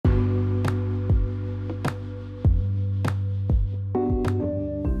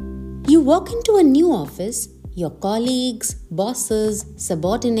You walk into a new office, your colleagues, bosses,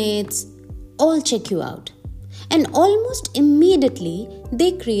 subordinates all check you out. And almost immediately,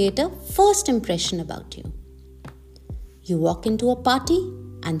 they create a first impression about you. You walk into a party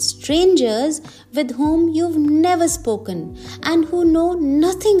and strangers with whom you've never spoken and who know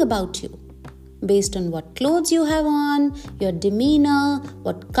nothing about you, based on what clothes you have on, your demeanor,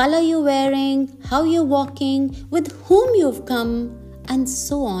 what color you're wearing, how you're walking, with whom you've come, and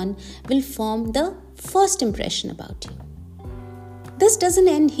so on, will form the first impression about you. This doesn't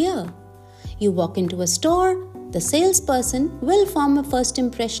end here. You walk into a store, the salesperson will form a first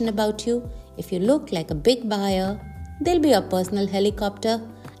impression about you. If you look like a big buyer, there'll be a personal helicopter,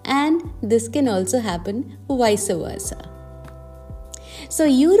 and this can also happen vice versa. So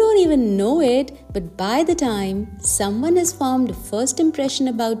you don't even know it, but by the time someone has formed a first impression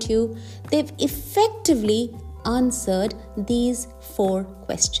about you, they've effectively answered these 4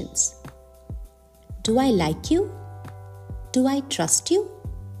 questions. Do I like you? Do I trust you?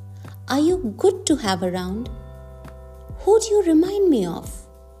 Are you good to have around? Who do you remind me of?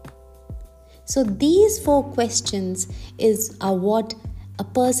 So these 4 questions are what a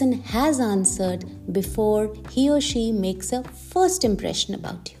person has answered before he or she makes a first impression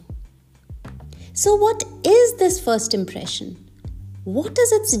about you. So what is this first impression? What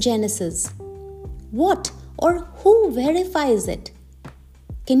is its genesis? What or who verifies it?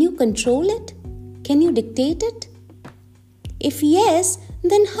 Can you control it? Can you dictate it? If yes,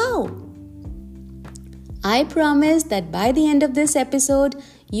 then how? I promise that by the end of this episode,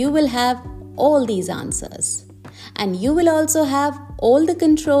 you will have all these answers. And you will also have all the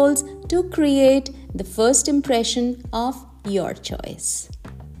controls to create the first impression of your choice.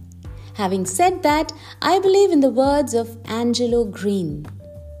 Having said that, I believe in the words of Angelo Green.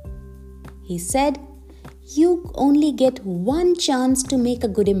 He said, "You only get one chance to make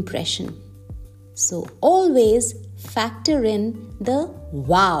a good impression. So always factor in the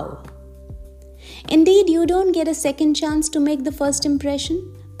wow." Indeed, you don't get a second chance to make the first impression,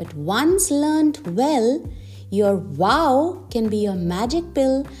 but once learned well, your wow can be your magic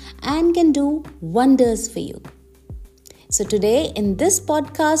pill and can do wonders for you. So today in this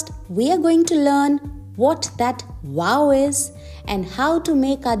podcast, we are going to learn what that wow is and how to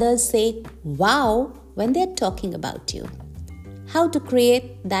make others say wow when they're talking about you. How to create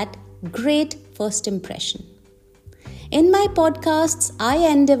that great first impression. In my podcasts, I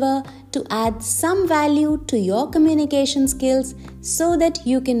endeavor to add some value to your communication skills so that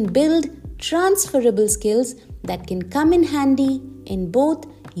you can build transferable skills that can come in handy in both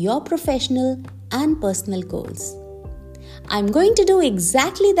your professional and personal goals. I'm going to do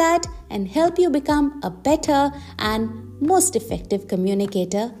exactly that and help you become a better and most effective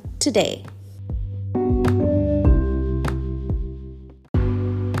communicator today.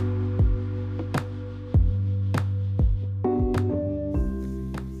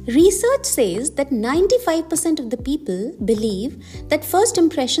 Research says that 95% of the people believe that first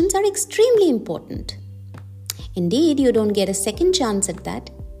impressions are extremely important. Indeed, you don't get a second chance at that.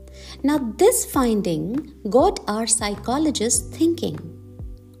 Now, this finding got our psychologists thinking.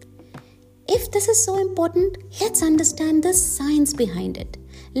 If this is so important, let's understand the science behind it.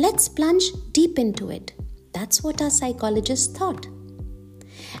 Let's plunge deep into it. That's what our psychologists thought.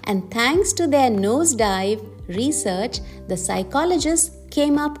 And thanks to their nosedive research, the psychologists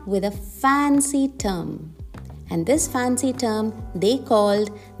came up with a fancy term. And this fancy term they called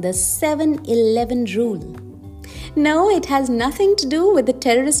the 7-11 rule. No, it has nothing to do with the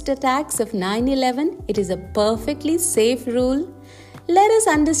terrorist attacks of 9/11. It is a perfectly safe rule. Let us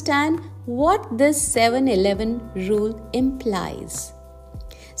understand what this 7-11 rule implies.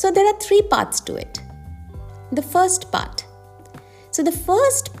 So there are 3 parts to it. The first part. So the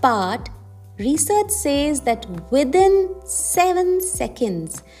first part, research says that within 7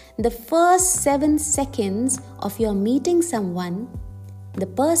 seconds, the first 7 seconds of your meeting someone,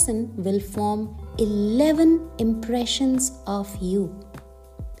 the person will form 11 impressions of you.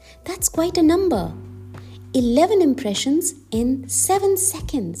 That's quite a number. 11 impressions in 7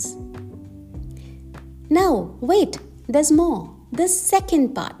 seconds. Now, wait, there's more. The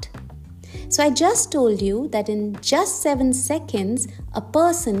second part. So I just told you that in just 7 seconds, a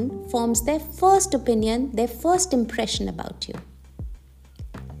person forms their first opinion, their first impression about you.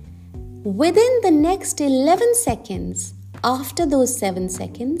 Within the next 11 seconds, after those 7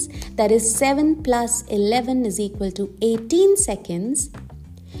 seconds, that is 7 plus 11 is equal to 18 seconds,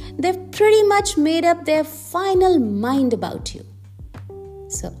 they've pretty much made up their final mind about you.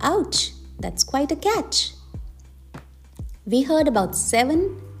 So ouch, that's quite a catch. We heard about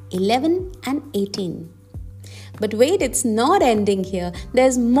 7, 11 and 18. But wait, it's not ending here.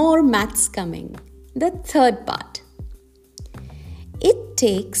 There's more maths coming. The third part. It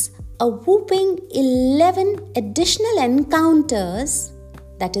takes a whopping 11 additional encounters,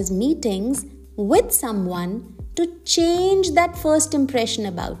 that is meetings, with someone to change that first impression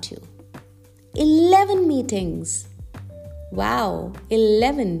about you. 11 meetings. Wow,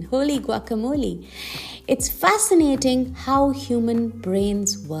 11. Holy guacamole. It's fascinating how human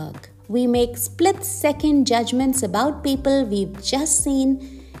brains work. We make split-second judgments about people we've just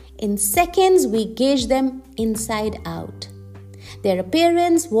seen. In seconds, we gauge them inside out. Their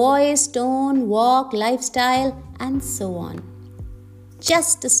appearance, voice, tone, walk, lifestyle, and so on.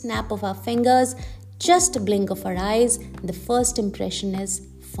 Just a snap of our fingers, just a blink of our eyes, the first impression is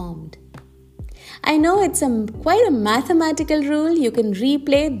formed. I know it's quite a mathematical rule. You can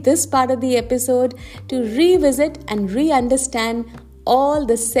replay this part of the episode to revisit and re-understand all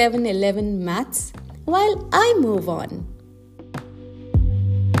the 7-11 maths while I move on.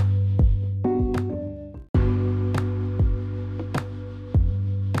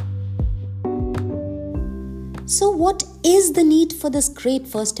 So what is the need for this great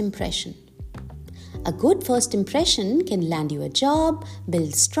first impression? A good first impression can land you a job,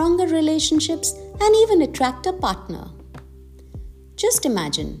 build stronger relationships, and even attract a partner. Just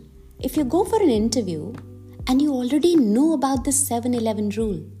imagine, if you go for an interview and you already know about this 7-11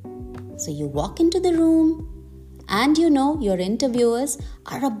 rule. So you walk into the room and you know your interviewers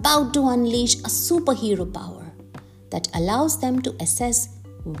are about to unleash a superhero power that allows them to assess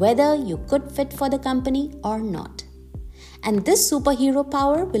whether you could fit for the company or not. And this superhero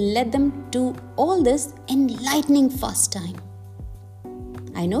power will let them do all this in lightning fast time.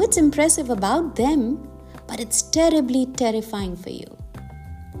 I know it's impressive about them, but it's terribly terrifying for you.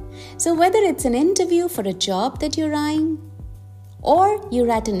 So whether it's an interview for a job that you're eyeing, or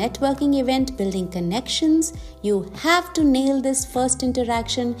you're at a networking event building connections, you have to nail this first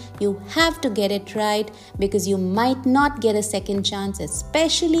interaction. You have to get it right because you might not get a second chance,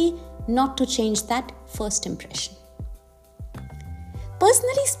 especially not to change that first impression.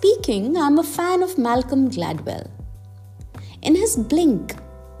 Personally speaking, I'm a fan of Malcolm Gladwell. In his Blink,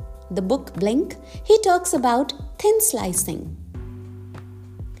 the book Blink, he talks about thin slicing.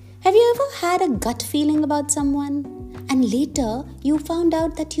 Have you ever had a gut feeling about someone and later you found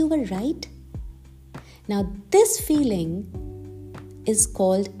out that you were right? Now this feeling is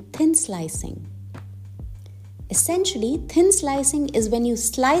called thin slicing. Essentially, thin slicing is when you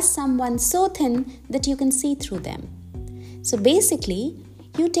slice someone so thin that you can see through them. So basically,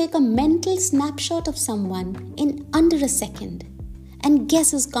 you take a mental snapshot of someone in under a second and guess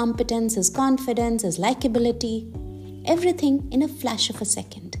his competence, his confidence, his likability, everything in a flash of a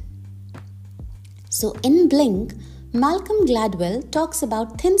second. So in Blink, Malcolm Gladwell talks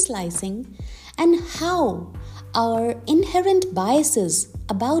about thin slicing and how our inherent biases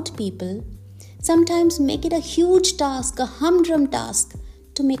about people sometimes make it a huge task, a humdrum task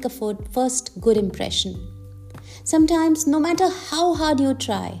to make a first good impression. Sometimes, no matter how hard you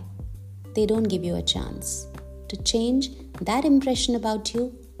try, they don't give you a chance to change that impression about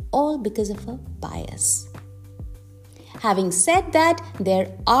you, all because of a bias. Having said that,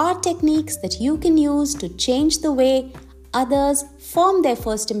 there are techniques that you can use to change the way others form their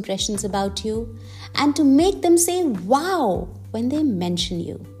first impressions about you and to make them say wow when they mention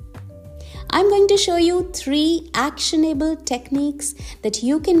you. I'm going to show you 3 actionable techniques that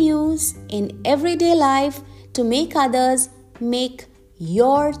you can use in everyday life to make others make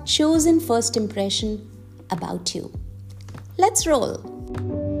your chosen first impression about you. Let's roll.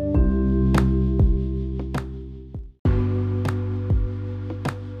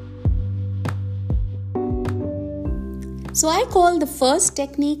 So I call the first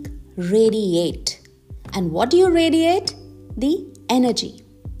technique radiate. And what do you radiate? The energy.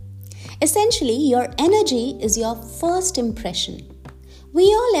 Essentially, your energy is your first impression. We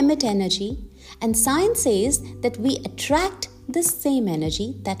all emit energy, and science says that we attract the same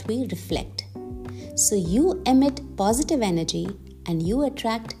energy that we reflect. So you emit positive energy and you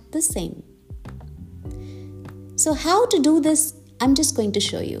attract the same. So how to do this, I'm just going to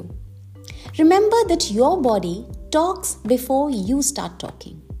show you. Remember that your body talks before you start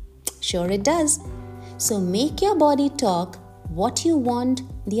talking. Sure it does. So make your body talk what you want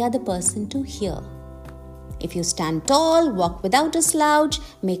the other person to hear. If you stand tall, walk without a slouch,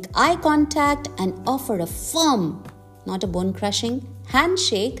 make eye contact and offer a firm, not a bone-crushing,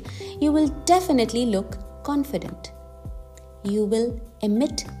 handshake, you will definitely look confident. You will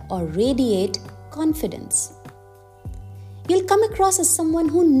emit or radiate confidence. You'll come across as someone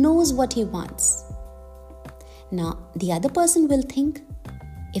who knows what he wants. Now, the other person will think,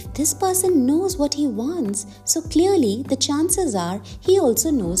 If this person knows what he wants, so clearly the chances are he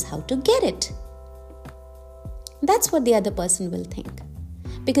also knows how to get it. That's what the other person will think.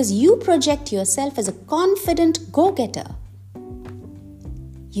 Because you project yourself as a confident go-getter.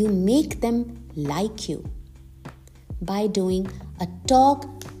 You make them like you by doing a talk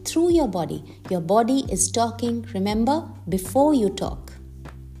through your body. Your body is talking, remember, before you talk.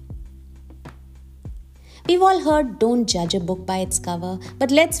 We've all heard don't judge a book by its cover,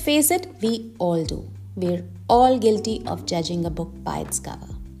 but let's face it, we all do. We're all guilty of judging a book by its cover.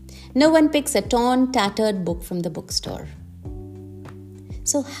 No one picks a torn, tattered book from the bookstore.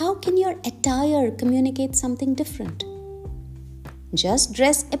 So how can your attire communicate something different? Just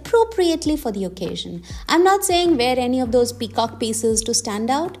dress appropriately for the occasion. I'm not saying wear any of those peacock pieces to stand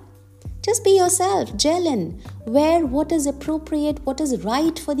out. Just be yourself, gel in. Wear what is appropriate, what is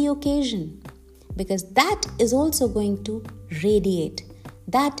right for the occasion. Because that is also going to radiate.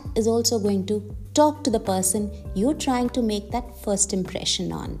 That is also going to talk to the person you're trying to make that first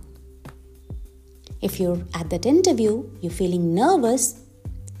impression on. If you're at that interview, you're feeling nervous,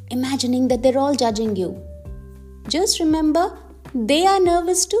 imagining that they're all judging you. Just remember, they are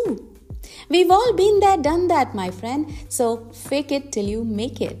nervous too. We've all been there, done that, my friend. So fake it till you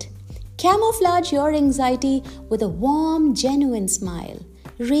make it. Camouflage your anxiety with a warm, genuine smile.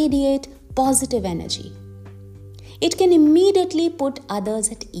 Radiate positive energy. It can immediately put others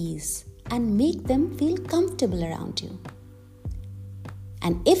at ease and make them feel comfortable around you.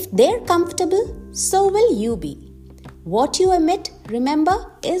 And if they're comfortable, so will you be. What you emit,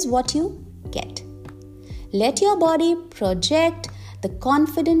 remember, is what you get. Let your body project the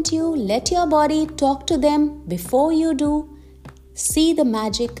confident you. Let your body talk to them before you do. See the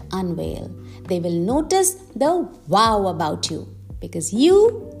magic unveil. They will notice the wow about you because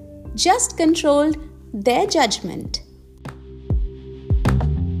you just controlled their judgment.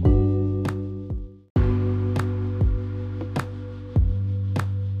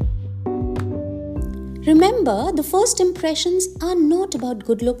 Remember, the first impressions are not about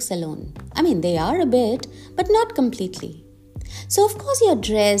good looks alone. I mean, they are a bit, but not completely. So, of course, your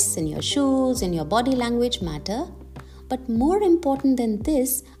dress and your shoes and your body language matter. But more important than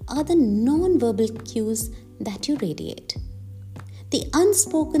this are the non-verbal cues that you radiate. The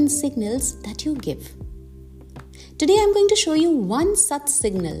unspoken signals that you give. Today I'm going to show you one such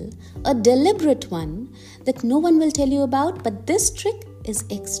signal, a deliberate one that no one will tell you about, but this trick is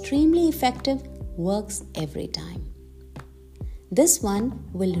extremely effective, works every time. This one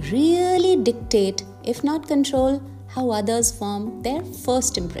will really dictate, if not control, how others form their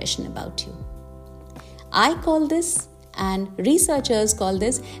first impression about you. I call this, and researchers call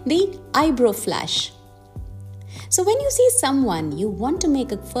this, the eyebrow flash. So when you see someone you want to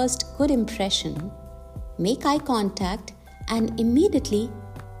make a first good impression, make eye contact and immediately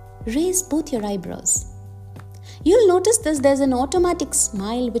raise both your eyebrows. You'll notice there's an automatic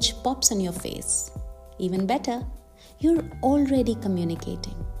smile which pops on your face. Even better, you're already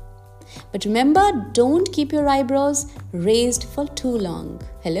communicating. But remember, don't keep your eyebrows raised for too long.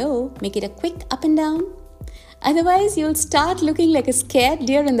 Hello, make it a quick up and down. Otherwise, you'll start looking like a scared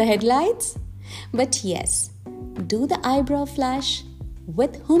deer in the headlights. But yes, do the eyebrow flash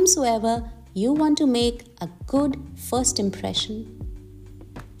with whomsoever you want to make a good first impression.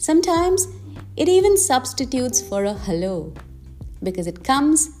 Sometimes it even substitutes for a hello because it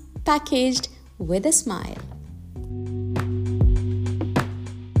comes packaged with a smile.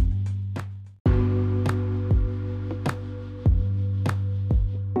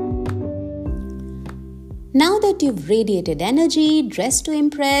 Now that you've radiated energy, dressed to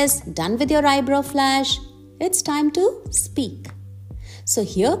impress, done with your eyebrow flash, it's time to speak. So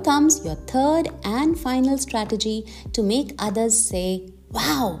here comes your third and final strategy to make others say,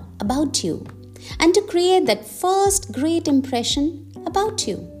 wow, about you, and to create that first great impression about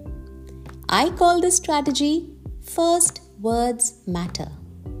you. I call this strategy, first words matter.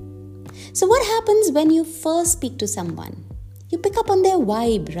 So what happens when you first speak to someone? You pick up on their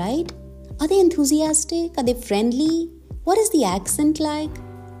vibe, right? Are they enthusiastic? Are they friendly? What is the accent like?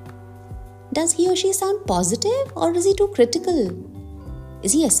 Does he or she sound positive or is he too critical?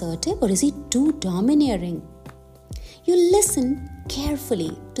 Is he assertive or is he too domineering? You listen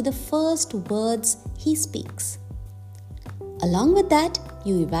carefully to the first words he speaks. Along with that,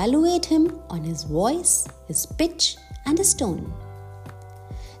 you evaluate him on his voice, his pitch, and his tone.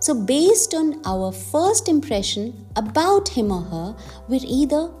 So based on our first impression about him or her, we're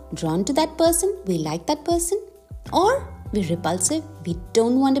either drawn to that person, we like that person, or we're repulsive, we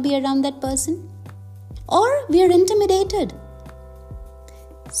don't want to be around that person, or we're intimidated.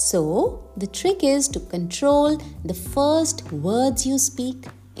 So the trick is to control the first words you speak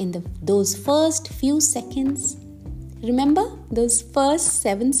in those first few seconds. Remember those first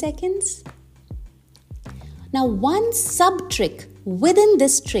 7 seconds? Now, one sub-trick within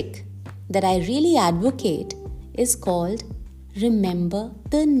this trick that I really advocate is called remember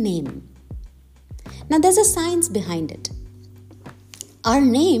the name. Now, there's a science behind it. Our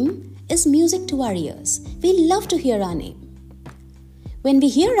name is music to our ears. We love to hear our name. When we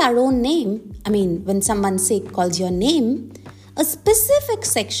hear our own name, when someone calls your name, a specific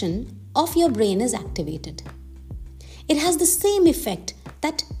section of your brain is activated. It has the same effect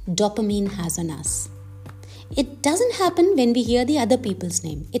that dopamine has on us. It doesn't happen when we hear the other people's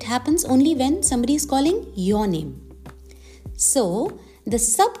name. It happens only when somebody is calling your name. So, the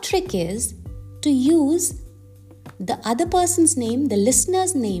sub-trick is to use the other person's name, the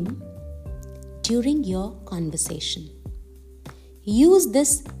listener's name, during your conversation. Use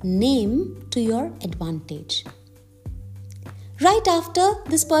this name to your advantage. Right after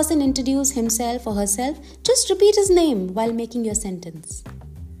this person introduces himself or herself, just repeat his name while making your sentence.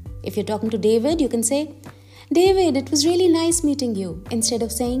 If you're talking to David, you can say, David, it was really nice meeting you, instead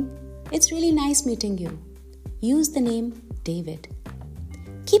of saying, it's really nice meeting you. Use the name David.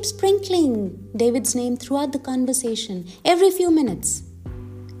 Keep sprinkling David's name throughout the conversation every few minutes.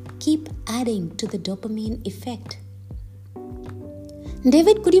 Keep adding to the dopamine effect.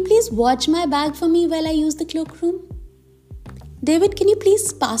 David, could you please watch my bag for me while I use the cloakroom? David, can you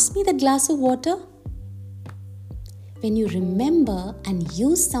please pass me that glass of water? When you remember and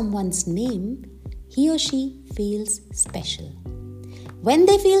use someone's name, he or she feels special. When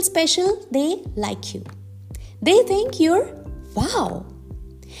they feel special, they like you. They think you're wow.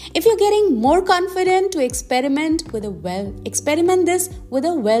 If you're getting more confident to experiment this with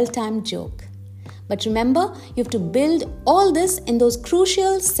a well-timed joke. But remember, you have to build all this in those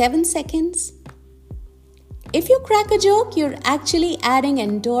crucial 7 seconds. If you crack a joke, you're actually adding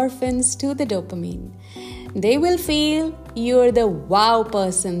endorphins to the dopamine. They will feel you're the wow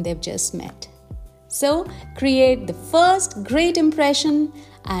person they've just met. So, create the first great impression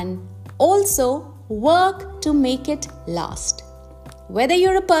and also work to make it last. Whether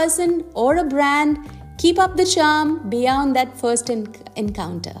you're a person or a brand, keep up the charm beyond that first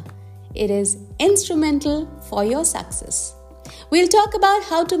encounter. It is instrumental for your success. We'll talk about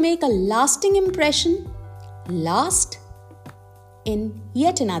how to make a lasting impression last in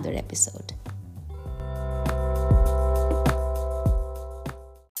yet another episode.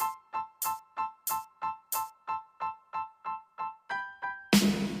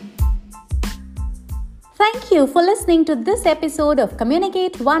 Thank you for listening to this episode of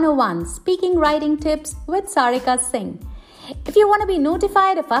Communicate 101 Speaking Writing Tips with Sarika Singh. If you want to be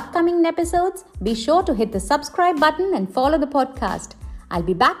notified of upcoming episodes, be sure to hit the subscribe button and follow the podcast. I'll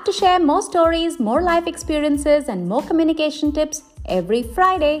be back to share more stories, more life experiences, and more communication tips every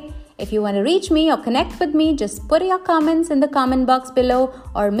Friday. If you want to reach me or connect with me, just put your comments in the comment box below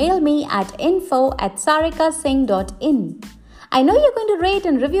or mail me at info@sarikasingh.in. I know you're going to rate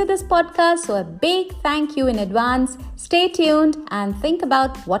and review this podcast, so a big thank you in advance. Stay tuned and think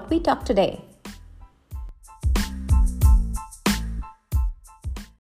about what we talked today.